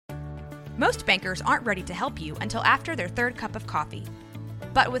Most bankers aren't ready to help you until after their third cup of coffee.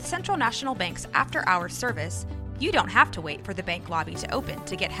 But with Central National Bank's after-hours service, you don't have to wait for the bank lobby to open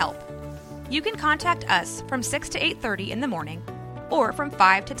to get help. You can contact us from 6 to 8:30 in the morning or from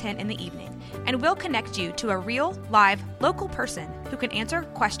 5 to 10 in the evening, and we'll connect you to a real, live, local person who can answer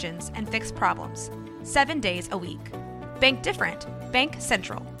questions and fix problems 7 days a week. Bank different. Bank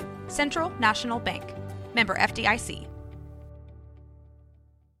Central. Central National Bank. Member FDIC.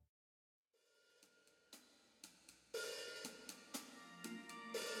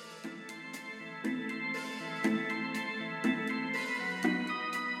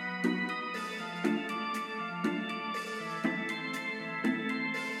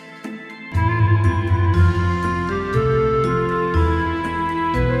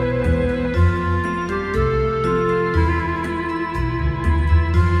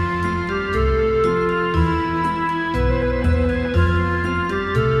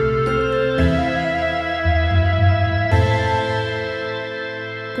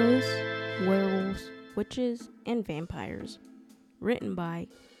 Ghosts, Werewolves, Witches, and Vampires. Written by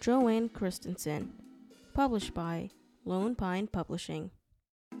Joanne Christensen. Published by Lone Pine Publishing.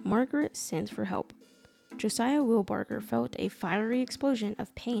 Margaret sends for help. Josiah Wilbarger felt a fiery explosion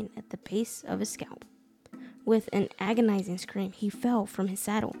of pain at the base of his scalp. With an agonizing scream, he fell from his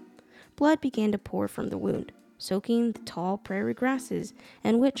saddle. Blood began to pour from the wound, soaking the tall prairie grasses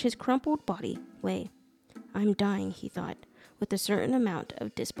in which his crumpled body lay. "I'm dying," he thought, with a certain amount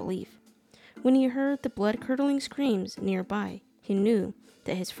of disbelief. When he heard the blood-curdling screams nearby, he knew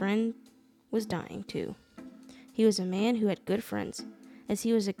that his friend was dying too. He was a man who had good friends, as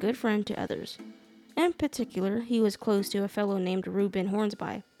he was a good friend to others. In particular, he was close to a fellow named Reuben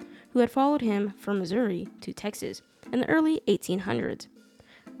Hornsby, who had followed him from Missouri to Texas in the early 1800s.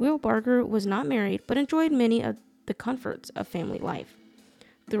 Wilbarger was not married, but enjoyed many of the comforts of family life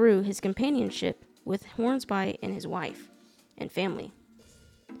through his companionship with Hornsby and his wife and family.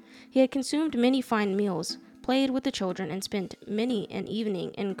 He had consumed many fine meals, played with the children, and spent many an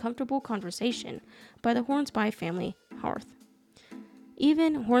evening in comfortable conversation by the Hornsby family hearth.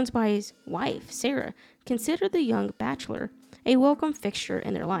 Even Hornsby's wife, Sarah, considered the young bachelor a welcome fixture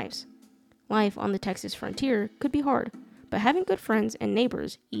in their lives. Life on the Texas frontier could be hard, but having good friends and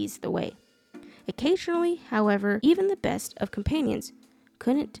neighbors eased the way. Occasionally, however, even the best of companions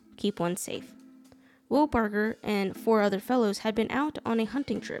couldn't keep one safe. Wilbarger and 4 other fellows had been out on a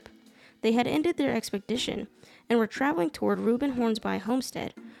hunting trip. They had ended their expedition and were traveling toward Reuben Hornsby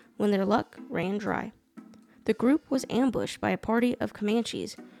homestead when their luck ran dry. The group was ambushed by a party of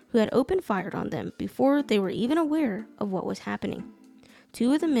Comanches who had opened fire on them before they were even aware of what was happening.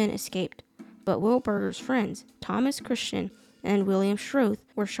 2 of the men escaped, but Wilbarger's friends, Thomas Christian and William Schroth,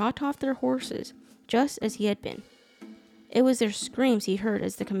 were shot off their horses just as he had been. It was their screams he heard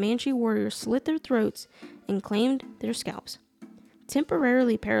as the Comanche warriors slit their throats and claimed their scalps.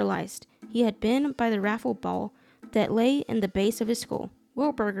 Temporarily paralyzed, he had been by the rifle ball that lay in the base of his skull.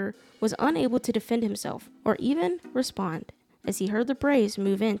 Wilbarger was unable to defend himself or even respond as he heard the braves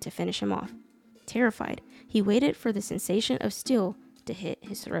move in to finish him off. Terrified, he waited for the sensation of steel to hit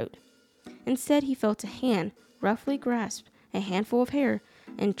his throat. Instead, he felt a hand roughly grasp a handful of hair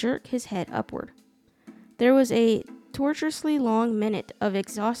and jerk his head upward. There was a tortuously long minute of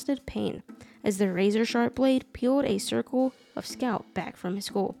exhausted pain as the razor-sharp blade peeled a circle of scalp back from his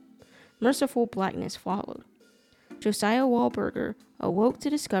skull. Merciful blackness followed. Josiah Wilbarger awoke to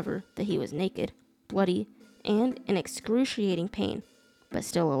discover that he was naked, bloody, and in excruciating pain, but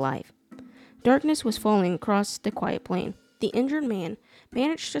still alive. Darkness was falling across the quiet plain. The injured man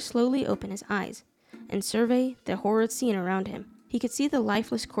managed to slowly open his eyes and survey the horrid scene around him. He could see the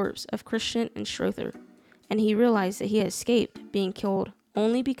lifeless corpse of Christian and Strother, and he realized that he had escaped being killed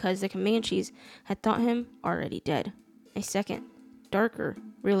only because the Comanches had thought him already dead. A second, darker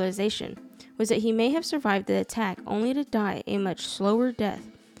realization was that he may have survived the attack only to die a much slower death,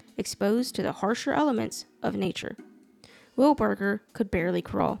 exposed to the harsher elements of nature. Wilbarger could barely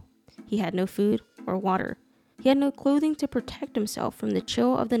crawl. He had no food or water. He had no clothing to protect himself from the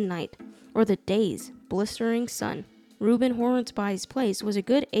chill of the night or the day's blistering sun. Reuben Hornsby's place was a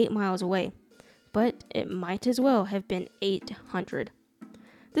good 8 miles away, but it might as well have been 800.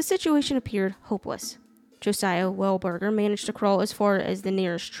 The situation appeared hopeless. Josiah Wilbarger managed to crawl as far as the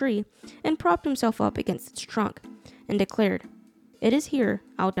nearest tree and propped himself up against its trunk and declared, "It is here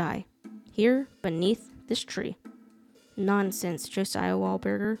I'll die, here beneath this tree." "Nonsense, Josiah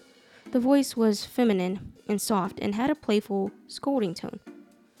Wilbarger." The voice was feminine and soft and had a playful, scolding tone.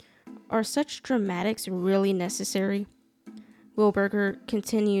 "Are such dramatics really necessary?" Wilbarger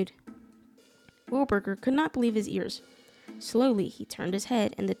continued. Wilbarger could not believe his ears. Slowly, he turned his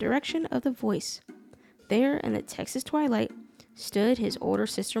head in the direction of the voice. There, in the Texas twilight, stood his older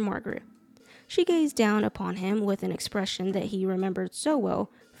sister Margaret. She gazed down upon him with an expression that he remembered so well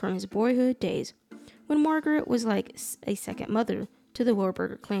from his boyhood days, when Margaret was like a second mother to the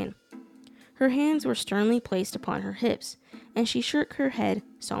Warburger clan. Her hands were sternly placed upon her hips, and she shook her head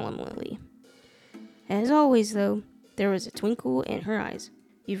solemnly. As always, though, there was a twinkle in her eyes.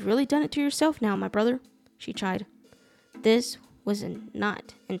 "You've really done it to yourself now, my brother," she chided. "This was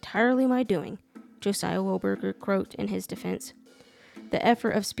not entirely my doing," Josiah Wilberger croaked in his defense. The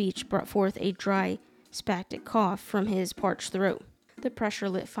effort of speech brought forth a dry, spastic cough from his parched throat. The pressure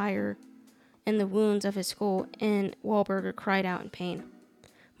lit fire in the wounds of his skull, and Wilberger cried out in pain.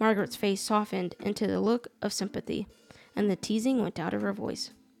 Margaret's face softened into the look of sympathy, and the teasing went out of her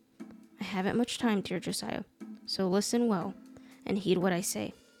voice. "I haven't much time, dear Josiah, so listen well and heed what I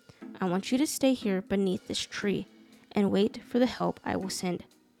say. I want you to stay here beneath this tree and wait for the help I will send.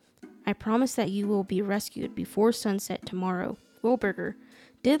 I promise that you will be rescued before sunset tomorrow." Wilberger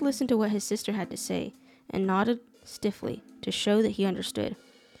did listen to what his sister had to say and nodded stiffly to show that he understood.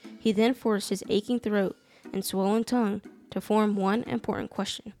 He then forced his aching throat and swollen tongue to form one important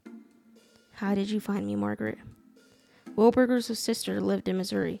question. "How did you find me, Margaret?" Wilberger's sister lived in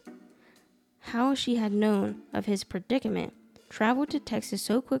Missouri. How she had known of his predicament, traveled to Texas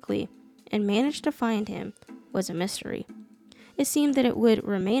so quickly, and managed to find him was a mystery. It seemed that it would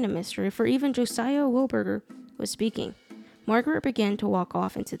remain a mystery, for even Josiah Wilberger was speaking. Margaret began to walk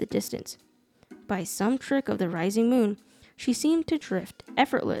off into the distance. By some trick of the rising moon, she seemed to drift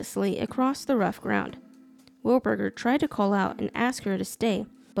effortlessly across the rough ground. Wilberger tried to call out and ask her to stay,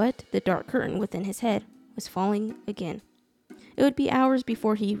 but the dark curtain within his head was falling again. It would be hours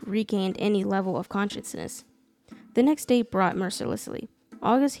before he regained any level of consciousness. The next day brought mercilessly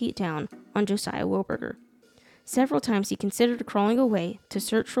August heat down on Josiah Wilberger. Several times he considered crawling away to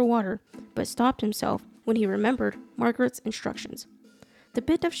search for water, but stopped himself when he remembered Margaret's instructions. The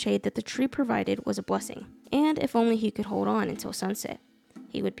bit of shade that the tree provided was a blessing, and if only he could hold on until sunset,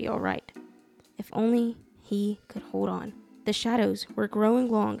 he would be all right. If only he could hold on. The shadows were growing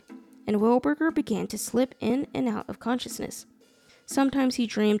long, and Wilberger began to slip in and out of consciousness. Sometimes he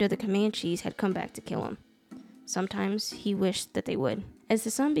dreamed of the Comanches had come back to kill him. Sometimes he wished that they would. As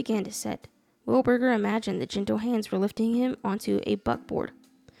the sun began to set, Wilberger imagined the gentle hands were lifting him onto a buckboard.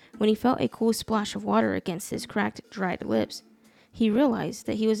 When he felt a cool splash of water against his cracked, dried lips, he realized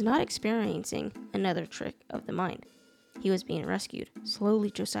that he was not experiencing another trick of the mind. He was being rescued.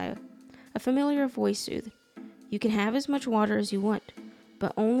 "Slowly, Josiah," a familiar voice soothed. "You can have as much water as you want,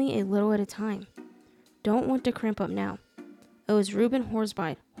 but only a little at a time. Don't want to cramp up now." It was Reuben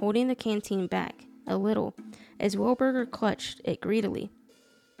Horsby holding the canteen back a little as Wilberger clutched it greedily.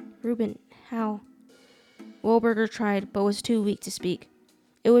 "Reuben, how?" Wilberger tried, but was too weak to speak.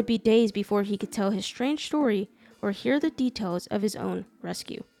 It would be days before he could tell his strange story or hear the details of his own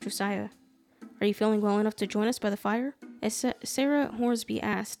rescue. "Josiah, are you feeling well enough to join us by the fire?" As Sarah Horsby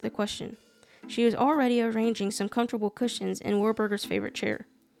asked the question, she was already arranging some comfortable cushions in Wilberger's favorite chair.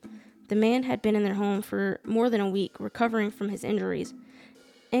 The man had been in their home for more than a week, recovering from his injuries,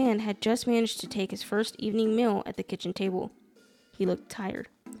 and had just managed to take his first evening meal at the kitchen table. He looked tired,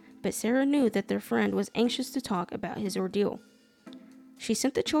 but Sarah knew that their friend was anxious to talk about his ordeal. She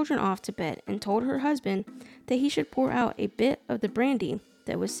sent the children off to bed and told her husband that he should pour out a bit of the brandy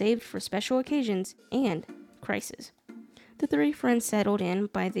that was saved for special occasions and crises. The three friends settled in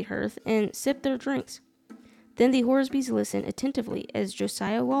by the hearth and sipped their drinks. Then the Horsbys listened attentively as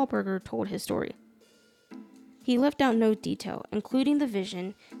Josiah Wilberger told his story. He left out no detail, including the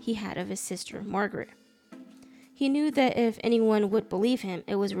vision he had of his sister, Margaret. He knew that if anyone would believe him,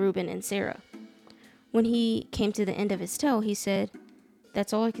 it was Reuben and Sarah. When he came to the end of his tale, he said,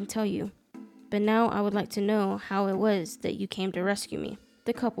 "That's all I can tell you. But now I would like to know how it was that you came to rescue me."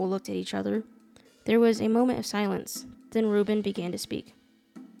 The couple looked at each other. There was a moment of silence. Then Reuben began to speak.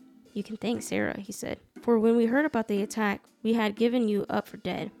 "You can thank Sarah," he said. "For when we heard about the attack, we had given you up for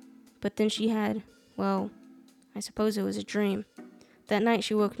dead. But then she had, well, I suppose it was a dream. That night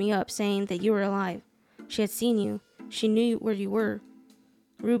she woke me up saying that you were alive. She had seen you. She knew where you were."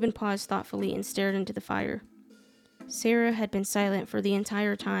 Reuben paused thoughtfully and stared into the fire. Sarah had been silent for the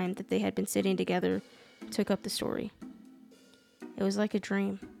entire time that they had been sitting together, took up the story. "It was like a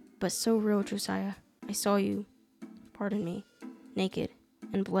dream, but so real, Josiah. I saw you, pardon me, naked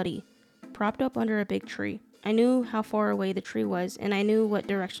and bloody, propped up under a big tree. I knew how far away the tree was, and I knew what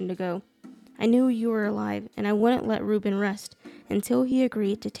direction to go. I knew you were alive, and I wouldn't let Reuben rest until he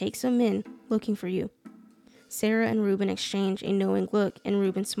agreed to take some men looking for you." Sarah and Reuben exchanged a knowing look, and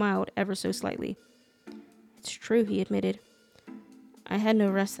Reuben smiled ever so slightly. "It's true," he admitted. I had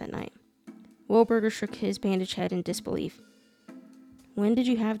no rest that night. Wilberger shook his bandaged head in disbelief. When did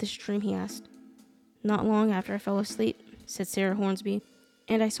you have this dream, he asked. Not long after I fell asleep, said Sarah Hornsby,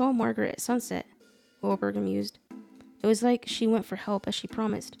 and I saw Margaret at sunset, Wilberger mused. It was like she went for help as she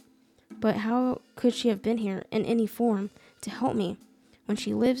promised. But how could she have been here in any form to help me when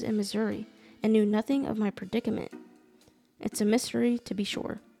she lives in Missouri and knew nothing of my predicament? It's a mystery, to be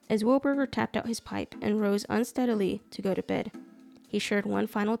sure. As Wilberger tapped out his pipe and rose unsteadily to go to bed, he shared one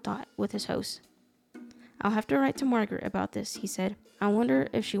final thought with his host. I'll have to write to Margaret about this, he said. I wonder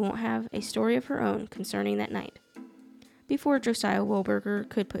if she won't have a story of her own concerning that night. Before Josiah Wilberger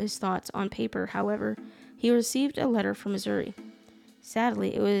could put his thoughts on paper, however, he received a letter from Missouri.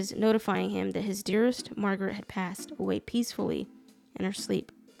 Sadly, it was notifying him that his dearest Margaret had passed away peacefully in her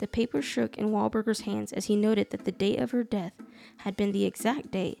sleep. The paper shook in Wilberger's hands as he noted that the date of her death had been the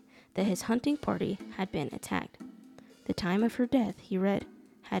exact date that his hunting party had been attacked. The time of her death, he read,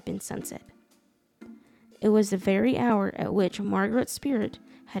 had been sunset. It was the very hour at which Margaret's spirit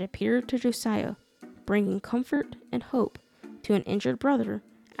had appeared to Josiah, bringing comfort and hope to an injured brother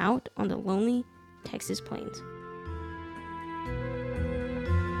out on the lonely Texas plains.